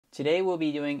Today we'll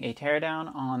be doing a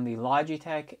teardown on the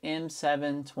Logitech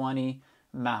M720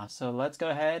 mouse. So let's go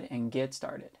ahead and get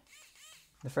started.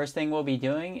 The first thing we'll be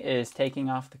doing is taking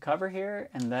off the cover here,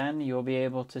 and then you'll be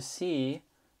able to see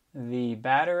the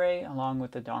battery along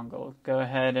with the dongle. Go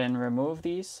ahead and remove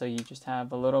these so you just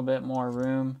have a little bit more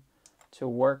room to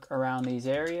work around these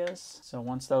areas. So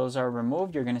once those are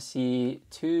removed, you're going to see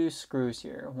two screws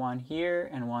here, one here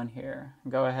and one here.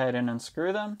 Go ahead and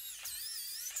unscrew them.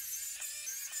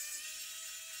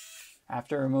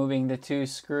 After removing the two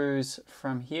screws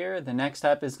from here, the next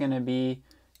step is going to be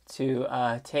to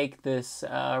take this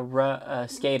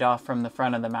skate off from the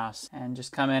front of the mouse and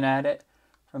just come in at it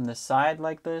from the side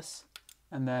like this.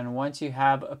 And then once you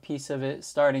have a piece of it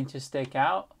starting to stick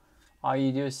out, all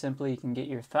you do is simply you can get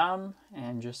your thumb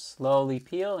and just slowly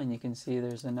peel, and you can see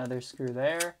there's another screw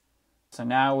there. So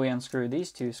now we unscrew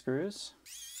these two screws.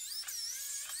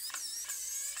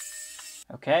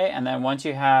 Okay, and then once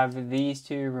you have these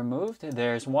two removed,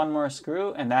 there's one more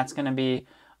screw, and that's going to be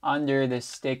under this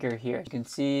sticker here. You can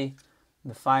see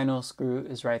the final screw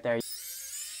is right there.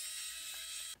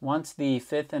 Once the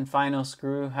fifth and final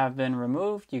screw have been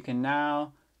removed, you can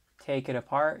now take it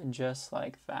apart just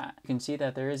like that. You can see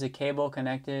that there is a cable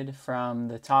connected from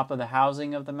the top of the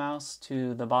housing of the mouse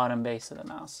to the bottom base of the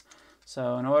mouse.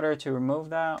 So in order to remove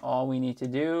that, all we need to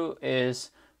do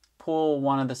is pull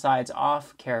one of the sides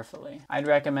off carefully. I'd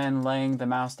recommend laying the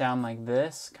mouse down like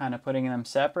this, kind of putting them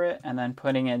separate, and then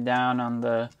putting it down on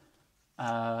the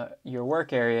your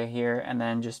work area here, and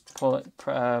then just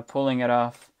pulling it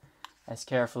off as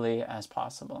carefully as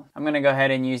possible. I'm going to go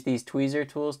ahead and use these tweezer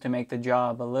tools to make the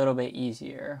job a little bit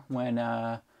easier when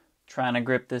trying to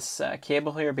grip this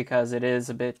cable here, because it is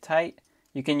a bit tight.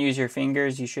 You can use your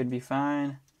fingers, you should be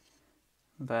fine.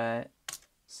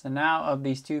 So now of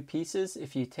these two pieces,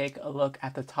 if you take a look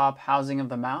at the top housing of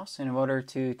the mouse, in order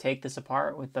to take this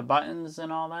apart with the buttons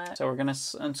and all that, so we're going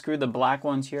to unscrew the black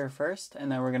ones here first, and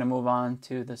then we're going to move on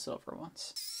to the silver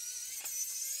ones.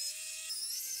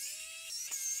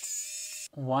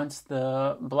 Once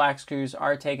the black screws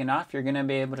are taken off, you're going to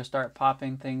be able to start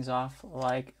popping things off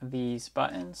like these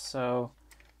buttons. So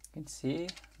you can see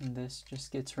this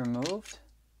just gets removed.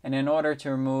 And in order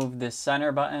to remove this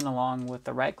center button along with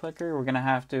the right clicker, we're going to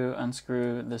have to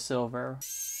unscrew the silver.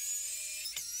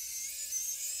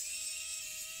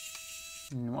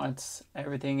 And once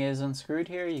everything is unscrewed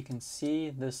here, you can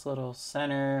see this little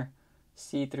center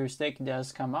see-through stick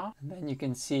does come off. And then you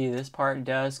can see this part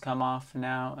does come off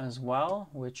now as well,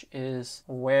 which is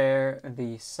where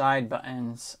the side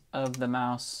buttons of the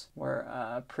mouse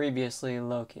were previously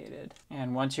located.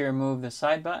 And once you remove the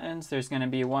side buttons, there's going to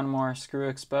be one more screw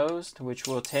exposed, which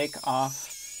will take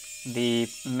off the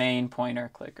main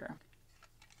pointer clicker.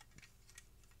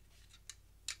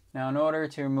 Now, in order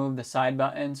to remove the side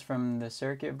buttons from the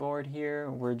circuit board here,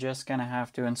 we're just going to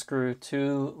have to unscrew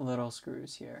two little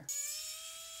screws here.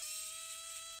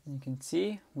 You can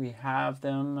see we have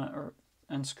them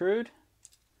unscrewed.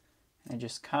 It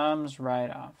just comes right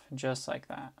off, just like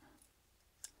that.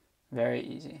 Very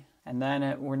easy. And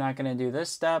then we're not going to do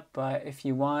this step, but if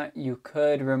you want, you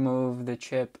could remove the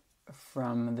chip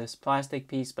from this plastic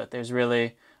piece, but there's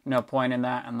really no point in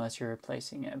that unless you're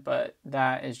replacing it. But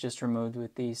that is just removed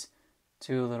with these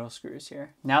two little screws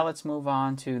here. Now let's move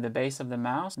on to the base of the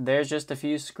mouse. There's just a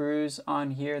few screws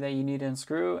on here that you need to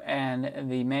unscrew,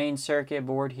 and the main circuit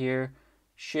board here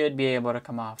should be able to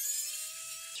come off.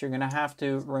 So you're gonna have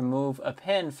to remove a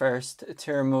pin first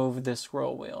to remove the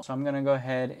scroll wheel. So I'm gonna go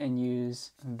ahead and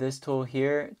use this tool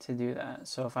here to do that.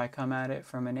 So if I come at it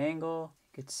from an angle,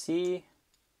 you could see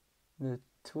the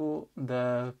tool,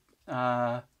 the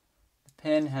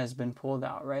pin has been pulled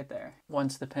out right there.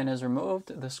 Once the pin is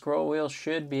removed, the scroll wheel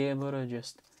should be able to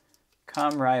just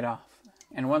come right off.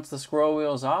 And once the scroll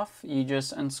wheel is off, you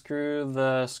just unscrew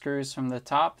the screws from the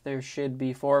top. There should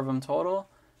be 4 of them total.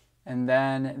 And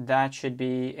then that should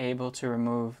be able to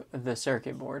remove the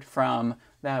circuit board from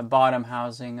the bottom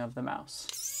housing of the mouse.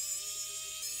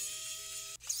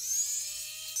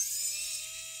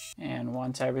 And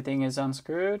once everything is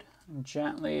unscrewed,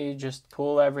 gently just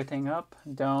pull everything up.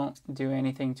 Don't do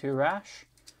anything too rash.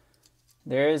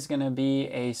 There is going to be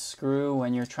a screw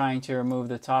when you're trying to remove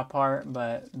the top part,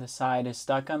 but the side is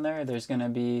stuck on there. There's going to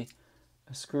be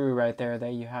a screw right there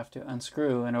that you have to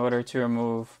unscrew in order to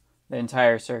remove the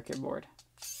entire circuit board.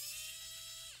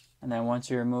 And then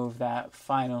once you remove that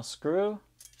final screw,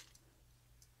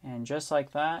 and just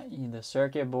like that, the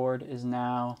circuit board is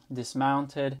now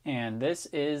dismounted. And this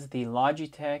is the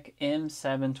Logitech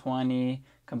M720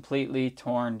 completely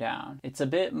torn down. It's a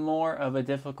bit more of a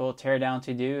difficult teardown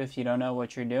to do if you don't know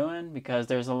what you're doing, because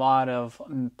there's a lot of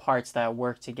parts that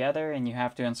work together and you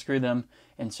have to unscrew them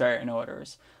in certain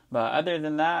orders. But other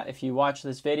than that, if you watch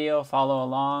this video, follow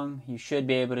along, you should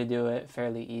be able to do it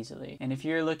fairly easily. And if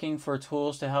you're looking for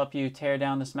tools to help you tear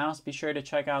down this mouse, be sure to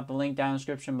check out the link down in the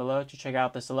description below to check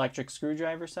out this electric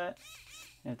screwdriver set.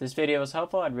 And if this video was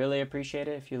helpful, I'd really appreciate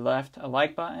it if you left a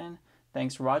like button.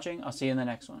 Thanks for watching. I'll see you in the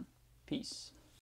next one. Peace.